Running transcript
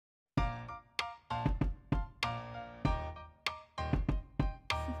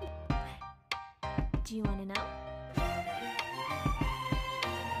Do you want to know?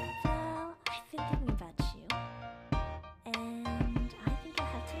 Well, I've been thinking about you, and I think you'll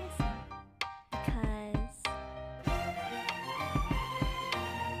have to listen, because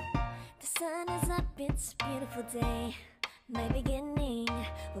the sun is up, it's a beautiful day. My beginning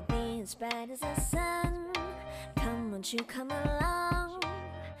will be as bright as the sun. Come, won't you come along?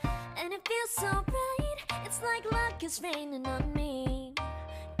 And it feels so bright, it's like luck is raining on me.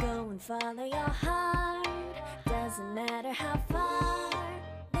 Go and follow your heart, doesn't matter how far.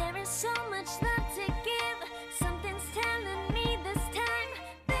 There is so much love to give, something's telling me this time.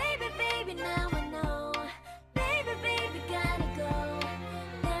 Baby, baby, now I know. Baby, baby, gotta go.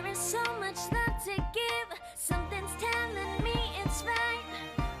 There is so much love to give, something's telling me it's right.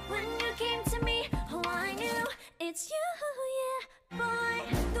 When you came to me, oh, I knew it's you, yeah, boy.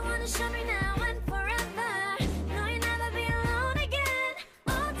 The one who showed me now and forever. No, you'll never be alone again.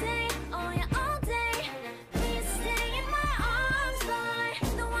 All day, oh yeah, all day. Please stay in my arms,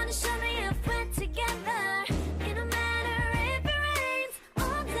 boy. The one who showed me if we're together. It don't matter if it rains.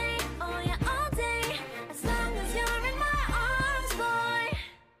 All day, oh yeah, all day. As long as you're in my arms, boy.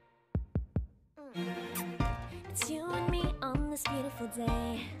 It's you and me on this beautiful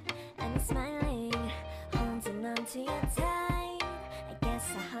day, and we're smiling, holding on to you tight. I guess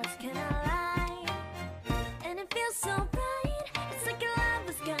our hearts can align, and it feels so bright. It's like your love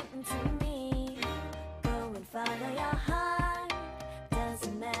has gotten to me. Go and follow your heart,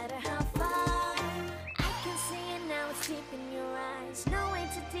 doesn't matter how far. I can see it now, it's deep in your eyes. No way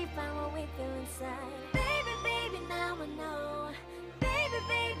to define what we feel inside. Baby, baby, now I know. Baby,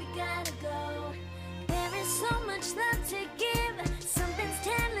 baby, gotta go. There is so much love to give, something's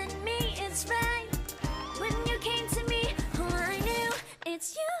telling me it's right. When you came to me, oh, I knew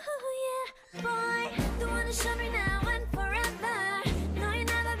it's you, yeah, boy. The one who showed me now and forever. No, you'll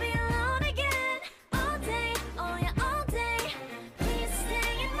never be alone again. All day, oh yeah, all day. Please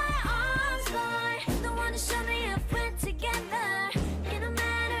stay in my arms, boy. The one who showed me if we're together. It don't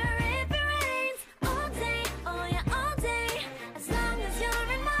matter if it rains. All day, oh yeah, all day. As long as you're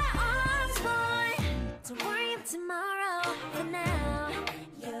in my arms, boy. Don't worry about tomorrow. For now,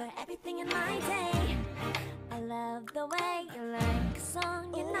 you're everything in my day. I love the way you like a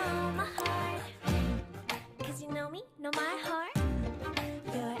song, you know my heart. Cause you know me, know my heart.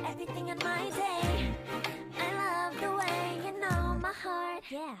 You're everything in my day. I love the way you know my heart.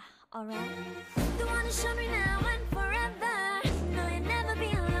 Yeah, alright. The one who showed me now and forever. No, you'll never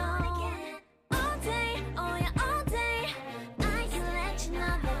be alone. All day, oh yeah, all day. I can let you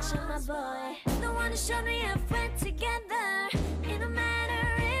know that you're my boy. The one who showed me if we're together. It don't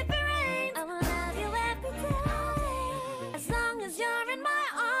matter if it rains. I will love you every day. As long as you're in my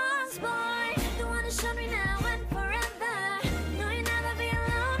arms, boy. The one who showed me now and forever. No, you'll never be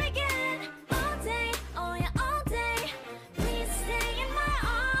alone again. All day, oh yeah, all day. Please stay in my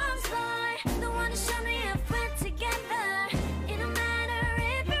arms, boy. The one who showed me if we're together. It don't matter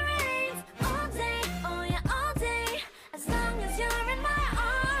if it rains. All day, oh yeah, all day. As long as you're in my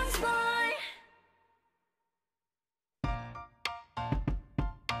arms, boy.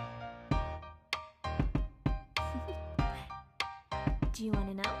 Do you want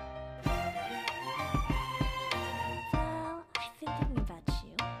to know? Well, I've been thinking about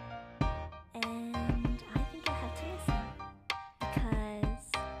you, and I think you'll have to listen, because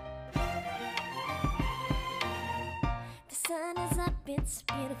the sun is up, it's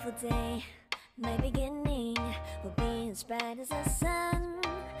a beautiful day. My beginning will be as bright as the sun.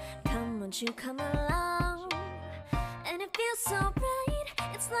 Come, won't you come along? And it feels so bright,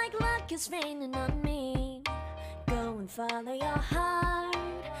 it's like luck is raining on me. Go and follow your heart,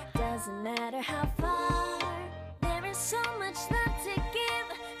 doesn't matter how far. There is so much love to give,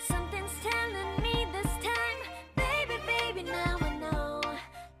 something's telling me this time. Baby, baby, now I know.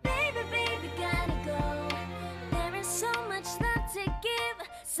 Baby, baby, gotta go. There is so much love to give,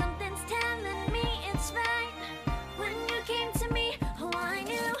 something's telling me it's right. When you came to me, oh, I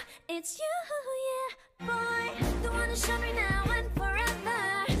knew it's you, yeah, boy. The one who showed me now and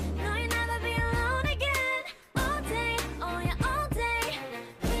forever. No, you'll never be alone again. All day, oh yeah, all day.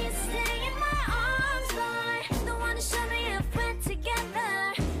 Please stay in my arms, boy. The one who showed me if we're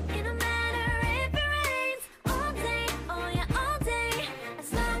together. It don't matter if it rains. All day, oh yeah, all day. As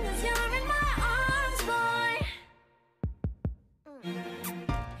long as you're in my arms, boy.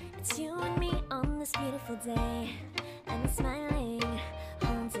 It's you and me on this beautiful day, and we're smiling,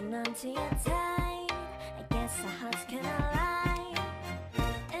 holding on to you tight. I guess our hearts can align,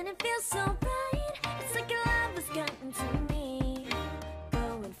 and it feels so bright. It's like your love has gotten to me.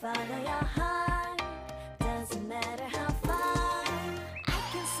 Go and follow your heart, doesn't matter how far. I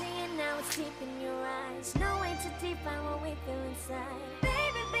can see it now, it's deep in your eyes. we find what we feel inside.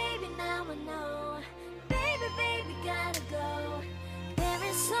 Baby, baby, now I know. Baby, baby, gotta go. There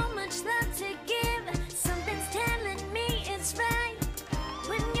is so much love to give. Something's telling me it's right.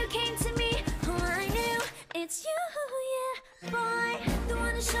 When you came to me, oh, I knew it's you, yeah, boy. The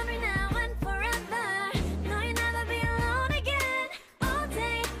one who showed me now and forever. No, you'll never be alone again. All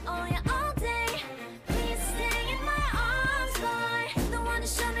day, oh yeah, all day. Please stay in my arms, boy. The one who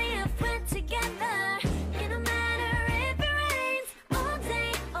showed me if we're together. It don't matter if it rains. All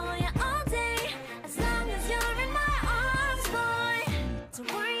day, oh yeah, all day. As long as you're in my arms, boy.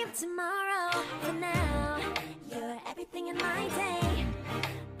 Don't worry of tomorrow. For now, you're everything in my day.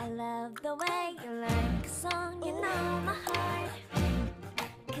 I love the way you like a song, you know my heart.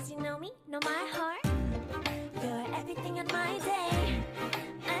 Cause you know me, know my heart. You're everything in my day.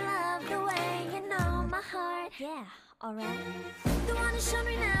 I love the way you know my heart. Yeah, alright. The one who showed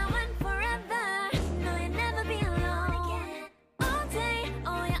me now and forever. No, you'll never be alone again. All day,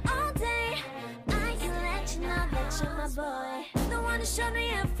 oh yeah, all day. I can let you know that you're my boy. The one who showed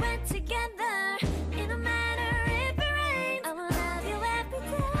me if we're together.